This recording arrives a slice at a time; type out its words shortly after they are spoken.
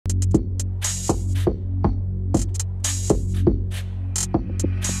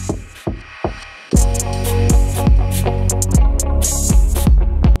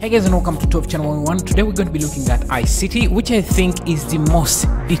Guys, and welcome to Top Channel 101. Today we're going to be looking at icity, which I think is the most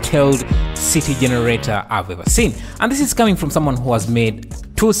detailed city generator I've ever seen. And this is coming from someone who has made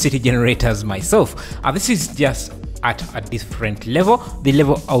two city generators myself. This is just at a different level, the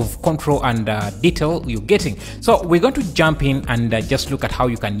level of control and detail you're getting. So we're going to jump in and just look at how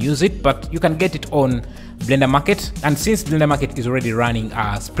you can use it, but you can get it on Blender Market. And since Blender Market is already running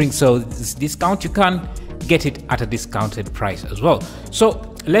a spring sales discount, you can get it at a discounted price as well. So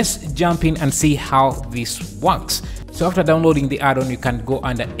let's jump in and see how this works. So after downloading the add-on, you can go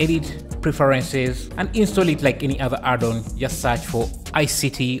under edit, preferences, and install it like any other add-on. Just search for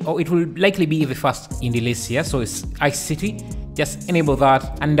icity, or it will likely be the first in the list here. So it's icity. Just enable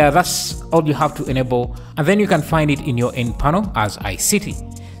that, and that's all you have to enable, and then you can find it in your end panel as icity.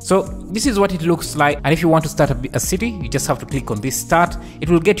 So this is what it looks like, and if you want to start a city, you just have to click on this start. It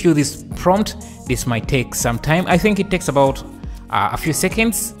will get you this prompt. This might take some time. I think it takes about a few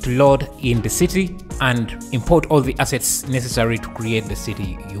seconds to load in the city and import all the assets necessary to create the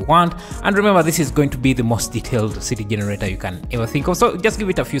city you want. And remember, this is going to be the most detailed city generator you can ever think of. So just give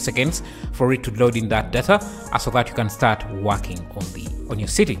it a few seconds for it to load in that data so that you can start working on your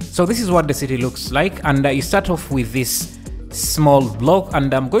city. So this is what the city looks like, and you start off with this small block,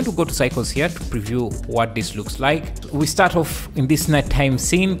 and I'm going to go to cycles here to preview what this looks like. We start off in this nighttime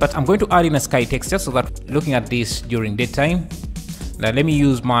scene, but I'm going to add in a sky texture so that looking at this during daytime. Now let me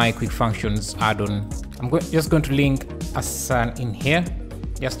use my quick functions add-on. I'm just going to link a sun in here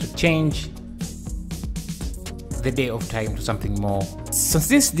just to change the day of time to something more. So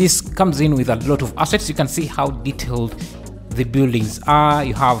since this comes in with a lot of assets, you can see how detailed the buildings are.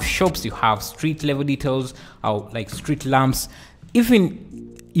 You have shops, you have street level details, like street lamps.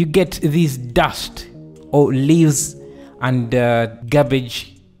 Even you get these dust or leaves and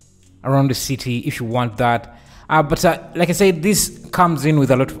garbage around the city if you want that. But like I said, this comes in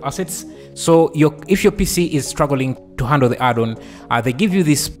with a lot of assets. So if your PC is struggling to handle the add-on, they give you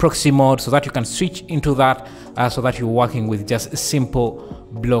this proxy mode so that you can switch into that, so that you're working with just simple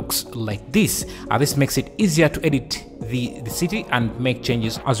blocks like this. This makes it easier to edit the city and make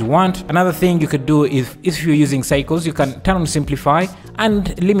changes as you want. Another thing you could do is, if you're using cycles, you can turn on simplify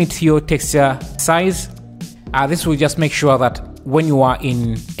and limit your texture size. This will just make sure that when you are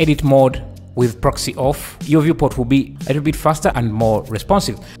in edit mode with proxy off, your viewport will be a little bit faster and more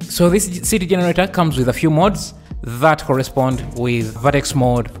responsive. So this city generator comes with a few modes that correspond with vertex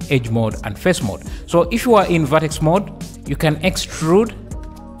mode, edge mode, and face mode. So if you are in vertex mode, you can extrude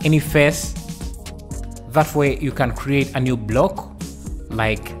any face. That way you can create a new block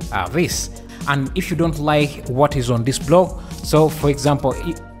like this. And if you don't like what is on this block, so for example,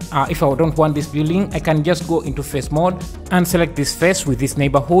 if I don't want this building, I can just go into face mode and select this face with this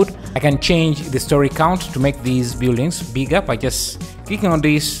neighborhood. I can change the story count to make these buildings bigger by just clicking on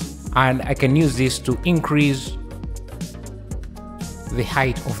this, and I can use this to increase the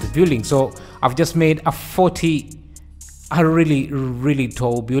height of the building. So I've just made a really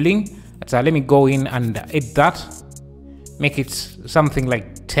tall building. So let me go in and edit that, make it something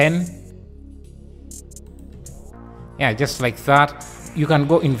like 10. Yeah, just like that. You can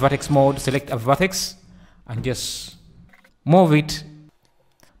go in vertex mode, select a vertex, and just move it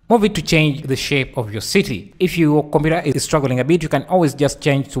to change the shape of your city. If your computer is struggling a bit, you can always just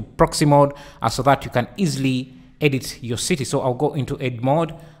change to proxy mode so that you can easily edit your city. So I'll go into edit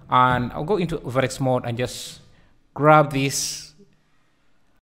mode, and I'll go into vertex mode and just grab this.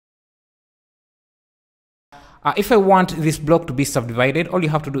 If I want this block to be subdivided, all you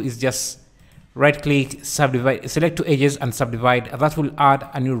have to do is just right click, subdivide, select two edges and subdivide. That will add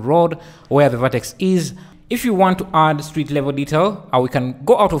a new road where the vertex is. If you want to add street level detail, we can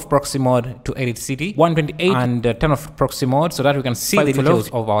go out of proxy mode to edit city 128 and turn off proxy mode so that we can see the details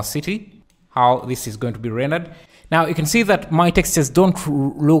of our city, how this is going to be rendered. Now you can see that my textures don't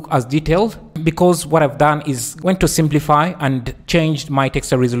look as detailed because what I've done is went to simplify and changed my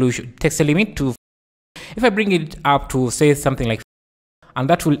texture resolution, texture limit to, if I bring it up to say something like, and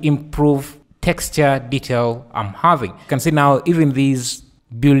that will improve texture detail I'm having. You can see now even these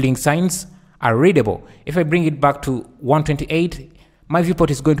building signs are readable. If I bring it back to 128, my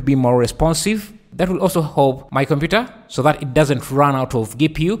viewport is going to be more responsive. That will also help my computer so that it doesn't run out of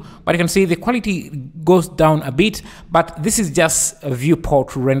GPU. But you can see the quality goes down a bit, but this is just a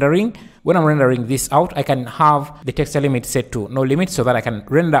viewport rendering. When I'm rendering this out, I can have the texture limit set to no limit so that I can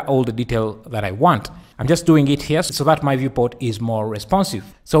render all the detail that I want. I'm just doing it here so that my viewport is more responsive.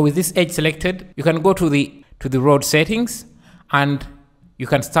 So with this edge selected, you can go to the road settings and you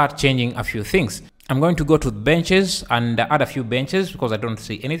can start changing a few things. I'm going to go to benches and add a few benches because I don't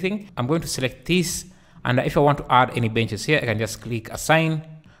see anything. I'm going to select this, and if I want to add any benches here, I can just click assign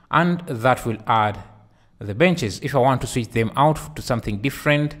and that will add the benches. If I want to switch them out to something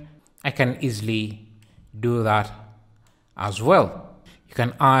different, I can easily do that as well. You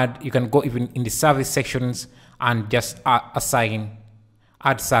can go even in the service sections and just add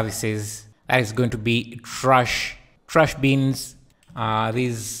services. That is going to be trash bins,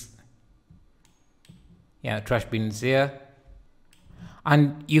 these trash bins here.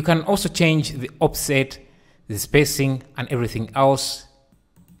 And you can also change the offset, the spacing, and everything else.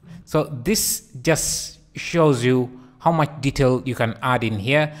 So this just shows you how much detail you can add in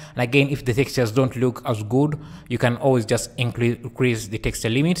here. And again, if the textures don't look as good, you can always just increase the texture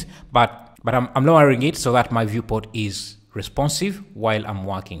limit, but I'm lowering it so that my viewport is responsive while I'm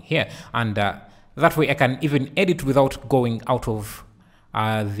working here. And that way I can even edit without going out of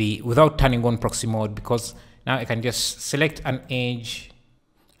without turning on proxy mode, because now I can just select an edge,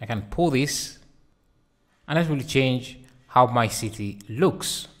 I can pull this, and that will change how my city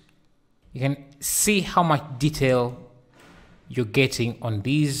looks. You can see how much detail you're getting on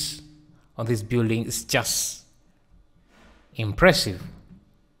this building. It's just impressive.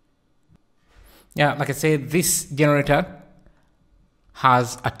 Yeah, like I said, this generator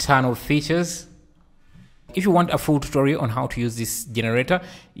has a ton of features. If you want a full tutorial on how to use this generator,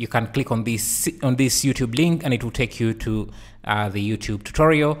 you can click on this YouTube link and it will take you to the YouTube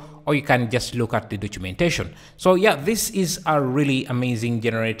tutorial, or you can just look at the documentation. So yeah, this is a really amazing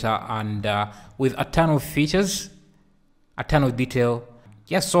generator, and with a ton of features, a ton of detail.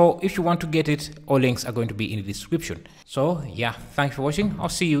 Yeah, so if you want to get it, all links are going to be in the description. So yeah, thanks for watching. I'll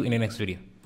see you in the next video.